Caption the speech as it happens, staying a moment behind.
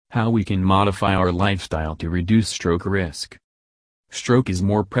How we can modify our lifestyle to reduce stroke risk. Stroke is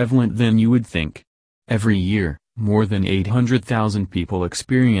more prevalent than you would think. Every year, more than 800,000 people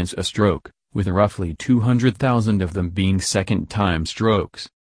experience a stroke, with roughly 200,000 of them being second-time strokes.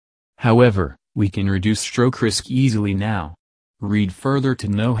 However, we can reduce stroke risk easily now. Read further to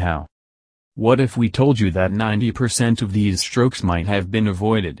know how. What if we told you that 90% of these strokes might have been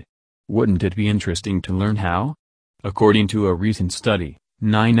avoided? Wouldn't it be interesting to learn how? According to a recent study,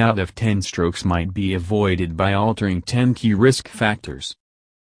 9 out of 10 strokes might be avoided by altering 10 key risk factors.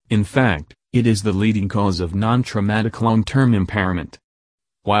 In fact, it is the leading cause of non-traumatic long-term impairment.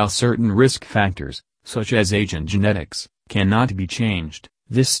 While certain risk factors, such as age and genetics, cannot be changed,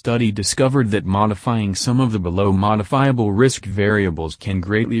 this study discovered that modifying some of the below modifiable risk variables can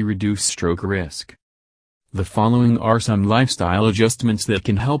greatly reduce stroke risk. The following are some lifestyle adjustments that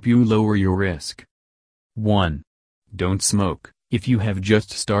can help you lower your risk. 1. Don't smoke. If you have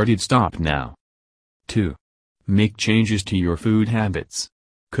just started, stop now. 2. Make changes to your food habits.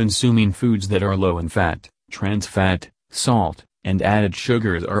 Consuming foods that are low in fat, trans fat, salt, and added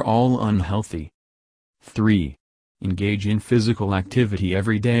sugars are all unhealthy. 3. Engage in physical activity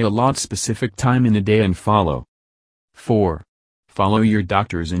every day. Allot specific time in the day and follow. 4. Follow your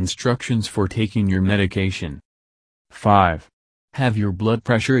doctor's instructions for taking your medication. 5. Have your blood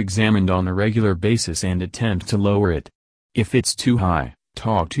pressure examined on a regular basis and attempt to lower it. If it's too high,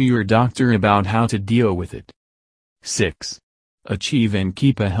 talk to your doctor about how to deal with it. 6. Achieve and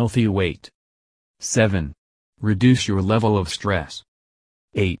keep a healthy weight. 7. Reduce your level of stress.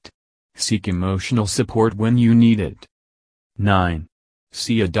 8. Seek emotional support when you need it. 9.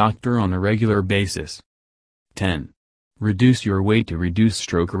 See a doctor on a regular basis. 10. Reduce your weight to reduce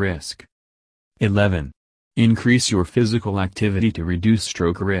stroke risk. 11. Increase your physical activity to reduce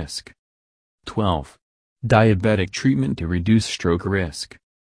stroke risk. 12. Diabetic treatment to reduce stroke risk.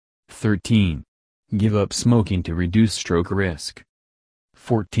 13. Give up smoking to reduce stroke risk.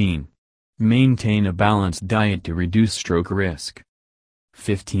 14. Maintain a balanced diet to reduce stroke risk.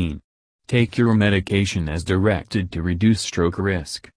 15. Take your medication as directed to reduce stroke risk.